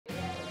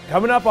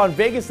Coming up on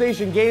Vegas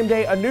Nation Game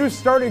Day, a new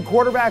starting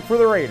quarterback for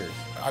the Raiders.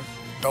 I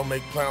don't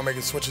plan on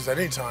making switches at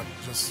any time.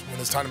 Just when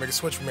it's time to make a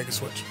switch, we make a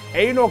switch.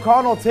 Aiden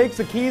O'Connell takes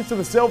the keys to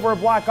the Silver and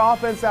Black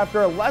offense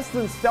after a less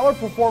than stellar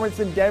performance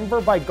in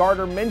Denver by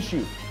Gardner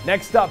Minshew.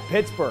 Next up,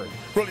 Pittsburgh.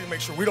 Really make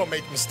sure we don't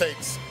make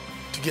mistakes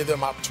to give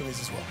them opportunities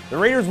as well. The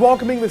Raiders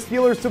welcoming the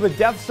Steelers to the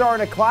Death Star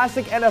in a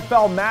classic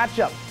NFL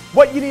matchup.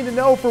 What you need to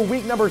know for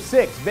week number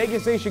 6,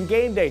 Vegas Nation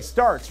Game Day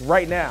starts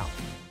right now.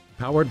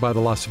 Powered by the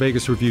Las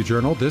Vegas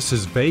Review-Journal, this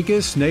is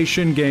Vegas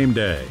Nation Game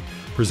Day.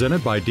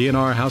 Presented by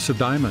DNR House of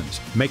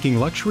Diamonds, making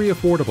luxury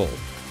affordable.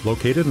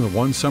 Located in the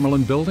One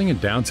Summerlin building in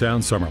downtown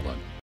Summerlin.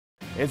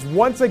 It's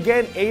once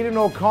again Aiden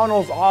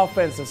O'Connell's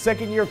offense. The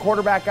second-year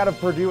quarterback out of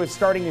Purdue is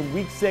starting in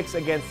week 6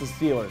 against the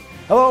Steelers.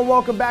 Hello and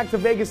welcome back to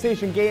Vegas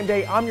Nation Game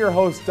Day. I'm your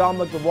host,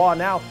 Dominic Lavoie.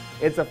 Now,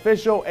 it's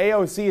official.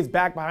 AOC is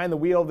back behind the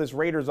wheel of this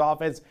Raiders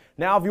offense.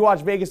 Now, if you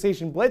watch Vegas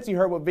Nation Blitz, you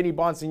heard what Vinny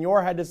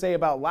Bonsignore had to say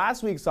about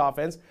last week's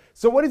offense.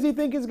 So what does he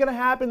think is going to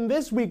happen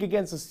this week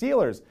against the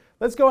Steelers?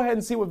 Let's go ahead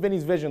and see what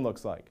Vinny's vision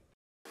looks like.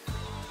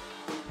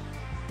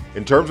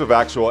 In terms of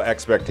actual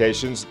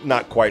expectations,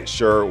 not quite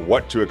sure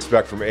what to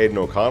expect from Aiden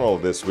O'Connell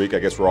this week. I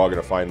guess we're all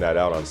going to find that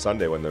out on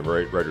Sunday when the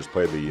Raiders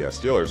play the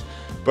Steelers.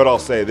 But I'll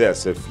say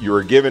this, if you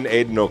were giving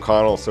Aiden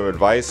O'Connell some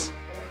advice,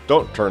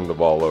 don't turn the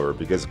ball over,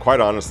 because quite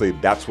honestly,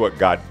 that's what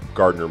got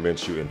Gardner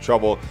Minshew in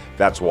trouble.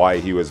 That's why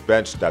he was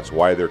benched. That's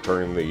why they're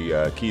turning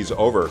the keys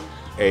over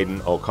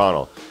Aiden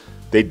O'Connell.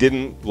 They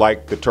didn't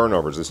like the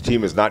turnovers. This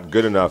team is not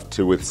good enough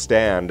to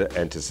withstand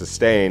and to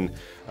sustain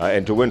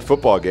and to win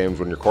football games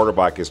when your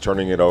quarterback is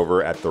turning it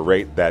over at the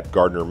rate that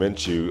Gardner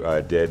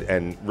Minshew did.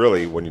 And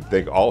really, when you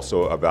think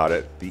also about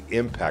it, the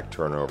impact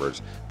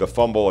turnovers, the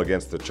fumble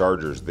against the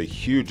Chargers, the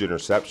huge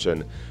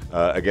interception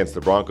against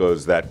the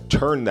Broncos that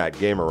turned that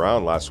game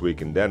around last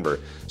week in Denver.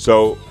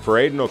 So for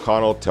Aiden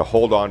O'Connell to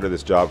hold on to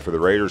this job, for the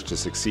Raiders to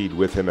succeed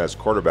with him as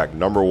quarterback,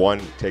 number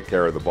one, take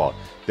care of the ball.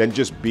 Then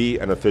just be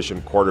an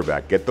efficient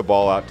quarterback. Get the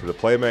ball out to the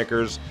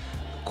playmakers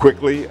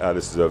quickly.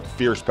 This is a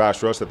fierce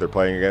pass rush that they're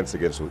playing against the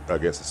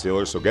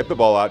Steelers. So get the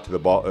ball out to the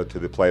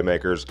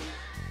playmakers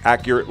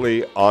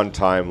accurately, on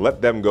time.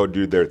 Let them go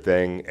do their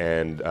thing,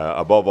 and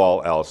above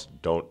all else,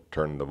 don't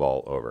turn the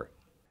ball over.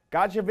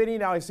 Gotcha, Vinny.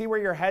 Now I see where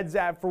your head's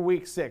at for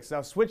week 6.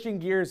 Now switching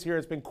gears here,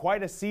 it's been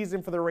quite a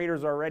season for the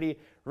Raiders already.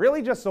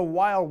 Really just a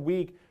wild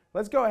week.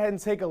 Let's go ahead and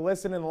take a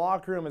listen in the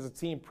locker room as a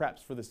team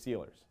preps for the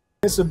Steelers.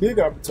 It's a big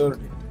opportunity,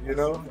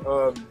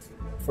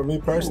 for me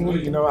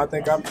personally, I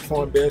think I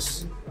perform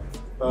best,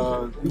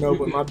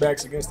 with my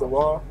back's against the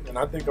wall. And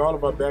I think all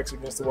of our backs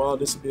against the wall,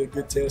 this would be a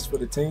good test for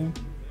the team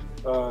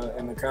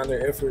and the kind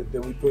of effort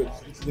that we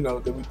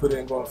put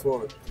in going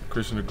forward.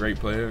 Christian, a great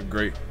player,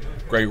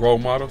 great role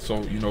model.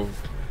 So,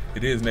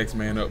 it is next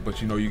man up,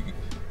 but, you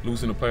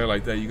losing a player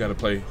like that, you got to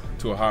play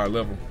to a higher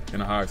level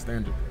and a higher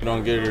standard. You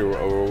don't get a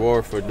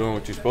reward for doing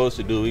what you're supposed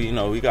to do.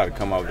 We got to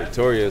come out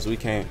victorious. We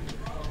can't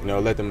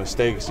let the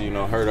mistakes,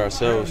 hurt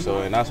ourselves.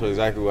 So, and that's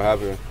exactly what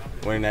happened.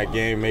 Winning that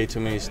game, made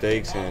too many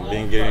mistakes and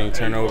didn't get any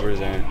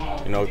turnovers, and,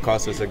 it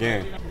cost us a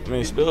game.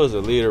 Spill is a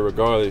leader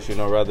regardless,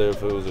 rather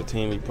if it was a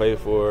team he played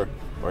for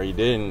or he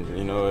didn't,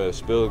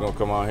 Spill is going to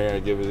come out here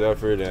and give his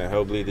effort and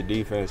help lead the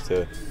defense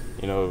to,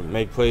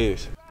 make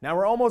plays. Now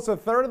we're almost a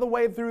third of the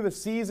way through the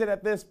season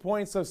at this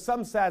point, so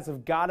some stats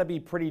have got to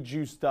be pretty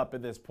juiced up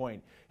at this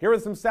point. Here are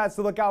some stats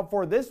to look out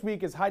for this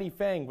week is Heidi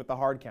Fang with the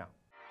hard count.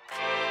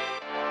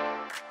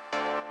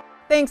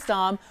 Thanks,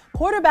 Dom.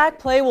 Quarterback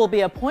play will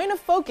be a point of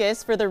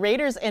focus for the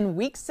Raiders in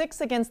Week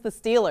 6 against the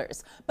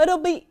Steelers, but it'll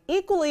be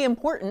equally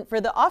important for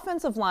the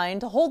offensive line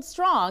to hold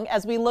strong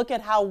as we look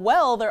at how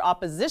well their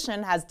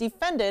opposition has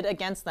defended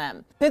against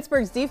them.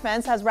 Pittsburgh's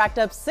defense has racked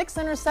up 6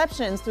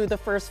 interceptions through the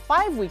first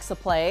 5 weeks of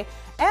play,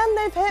 and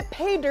they've hit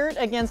pay dirt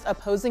against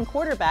opposing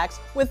quarterbacks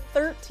with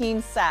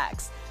 13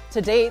 sacks.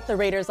 To date, the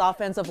Raiders'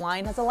 offensive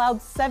line has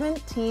allowed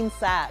 17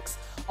 sacks.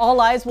 All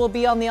eyes will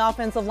be on the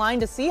offensive line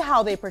to see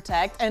how they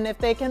protect and if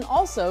they can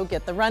also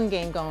get the run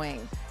game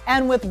going.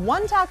 And with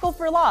 1 tackle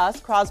for loss,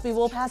 Crosby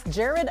will pass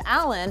Jared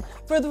Allen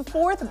for the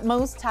 4th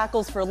most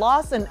tackles for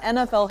loss in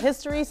NFL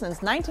history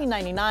since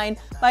 1999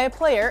 by a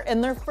player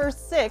in their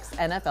first 6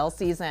 NFL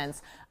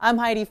seasons. I'm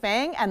Heidi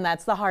Fang, and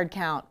that's the hard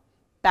count.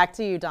 Back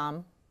to you,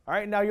 Dom. All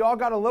right, now you all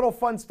got a little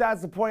fun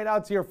stats to point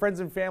out to your friends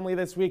and family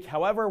this week.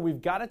 However,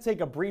 we've got to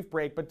take a brief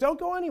break, but don't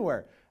go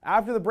anywhere.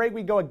 After the break,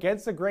 we go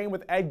against the grain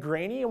with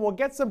Graney, and we'll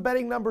get some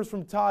betting numbers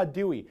from Todd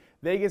Dewey.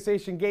 Vegas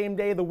Nation Game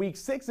Day, the Week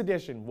 6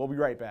 edition. We'll be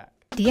right back.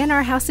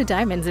 DNR House of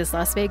Diamonds is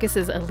Las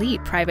Vegas's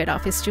elite private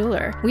office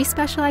jeweler. We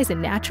specialize in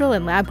natural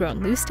and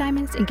lab-grown loose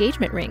diamonds,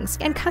 engagement rings,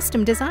 and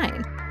custom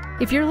design.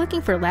 If you're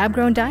looking for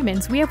lab-grown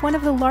diamonds, we have one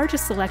of the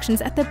largest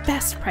selections at the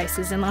best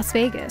prices in Las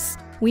Vegas.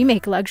 We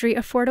make luxury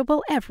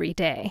affordable every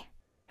day.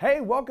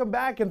 Hey, welcome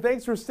back, and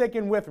thanks for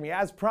sticking with me.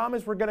 As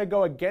promised, we're going to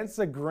go against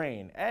the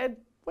grain. Ed,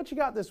 what you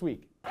got this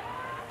week?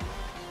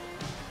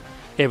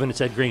 Hey, Evan,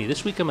 it's Ed Graney.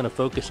 This week I'm going to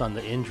focus on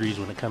the injuries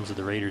when it comes to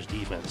the Raiders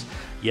defense.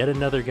 Yet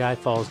another guy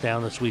falls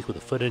down this week with a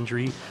foot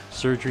injury,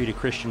 surgery to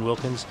Christian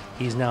Wilkins.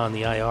 He's now on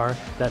the IR.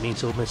 That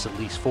means he'll miss at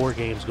least 4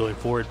 games going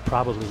forward,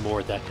 probably more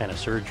with that kind of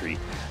surgery.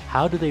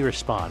 How do they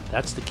respond?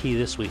 That's the key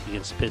this week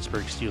against the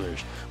Pittsburgh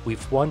Steelers.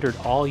 We've wondered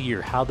all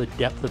year how the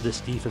depth of this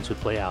defense would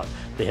play out.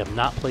 They have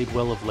not played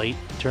well of late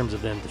in terms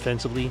of them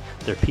defensively.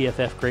 Their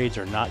PFF grades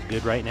are not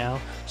good right now.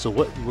 So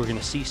what we're going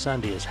to see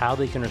Sunday is how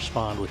they can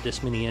respond with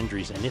this many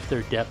injuries and if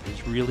their depth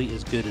is really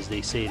as good as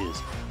they say it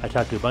is. I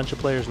talked to a bunch of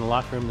players in the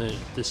locker room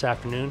this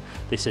afternoon.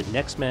 They said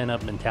next man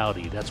up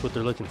mentality. That's what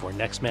they're looking for,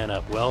 next man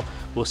up. Well,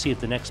 we'll see if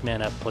the next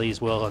man up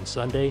plays well on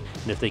Sunday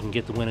and if they can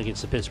get the win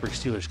against the Pittsburgh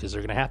Steelers, because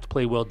they're going to have to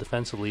play well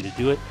defensively to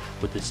do it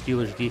with the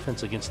Steelers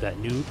defense against that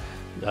new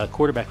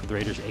quarterback for the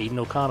Raiders, Aiden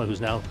O'Connell,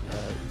 who's now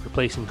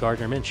replacing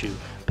Gardner Minshew.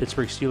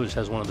 Pittsburgh Steelers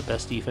has one of the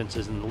best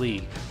defenses in the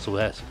league, so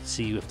we'll have to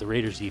see if the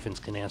Raiders defense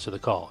can answer the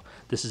call.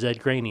 This is Ed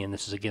Graney, and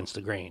this is Against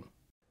the Grain.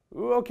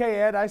 Ooh,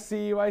 okay, Ed, I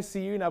see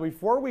you. Now,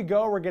 before we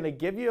go, we're going to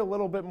give you a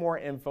little bit more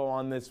info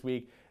on this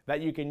week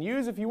that you can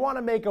use if you want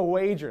to make a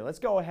wager. Let's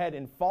go ahead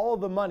and follow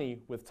the money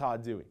with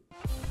Todd Dewey.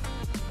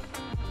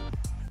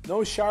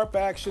 No sharp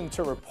action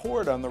to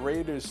report on the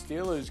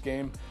Raiders-Steelers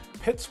game.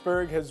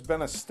 Pittsburgh has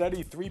been a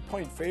steady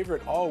 3-point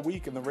favorite all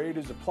week, and the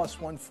Raiders are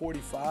plus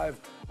 145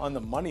 on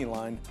the money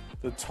line.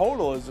 The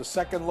total is the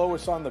second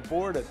lowest on the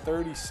board at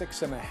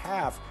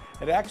 36.5.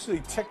 It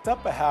actually ticked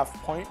up a half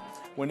point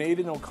when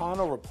Aiden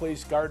O'Connell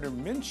replaced Gardner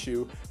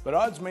Minshew, but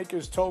odds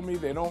makers told me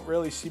they don't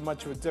really see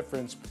much of a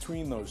difference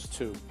between those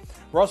two.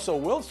 Russell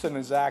Wilson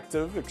is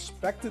active,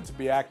 expected to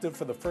be active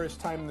for the first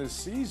time this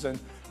season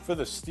for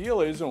the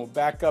Steelers, and will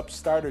back up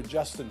starter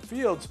Justin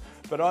Fields,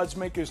 but odds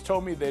makers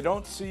told me they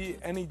don't see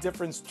any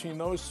difference between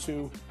those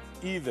two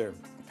either.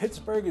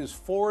 Pittsburgh is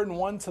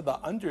 4-1 to the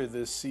under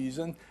this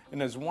season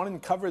and has won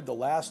and covered the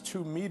last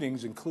 2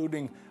 meetings,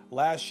 including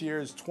last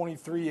year's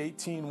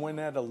 23-18 win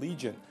at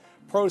Allegiant.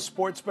 Pro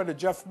sports bettor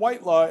Jeff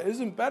Whitelaw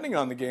isn't betting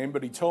on the game,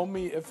 but he told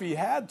me if he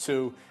had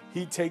to,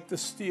 he'd take the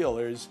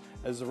Steelers,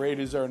 as the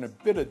Raiders are in a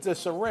bit of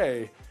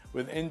disarray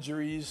with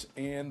injuries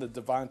and the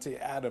Devontae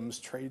Adams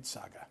trade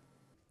saga.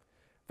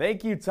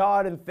 Thank you,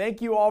 Todd, and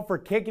thank you all for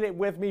kicking it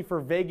with me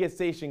for Vegas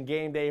Station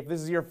Game Day. If this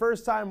is your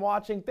first time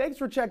watching, thanks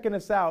for checking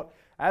us out.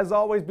 As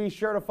always, be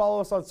sure to follow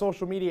us on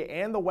social media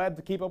and the web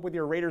to keep up with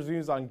your Raiders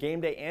news on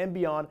game day and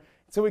beyond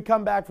until we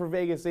come back for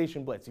Vegas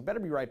Station Blitz. You better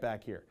be right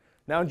back here.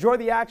 Now enjoy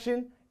the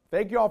action.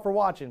 Thank you all for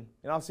watching,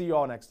 and I'll see you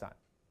all next time.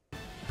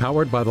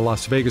 Powered by the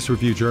Las Vegas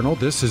Review-Journal,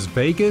 this is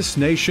Vegas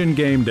Nation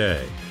Game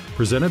Day.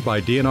 Presented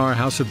by DNR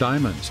House of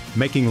Diamonds,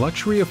 making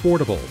luxury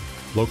affordable.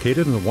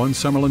 Located in the One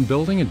Summerlin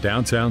building in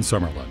downtown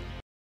Summerlin.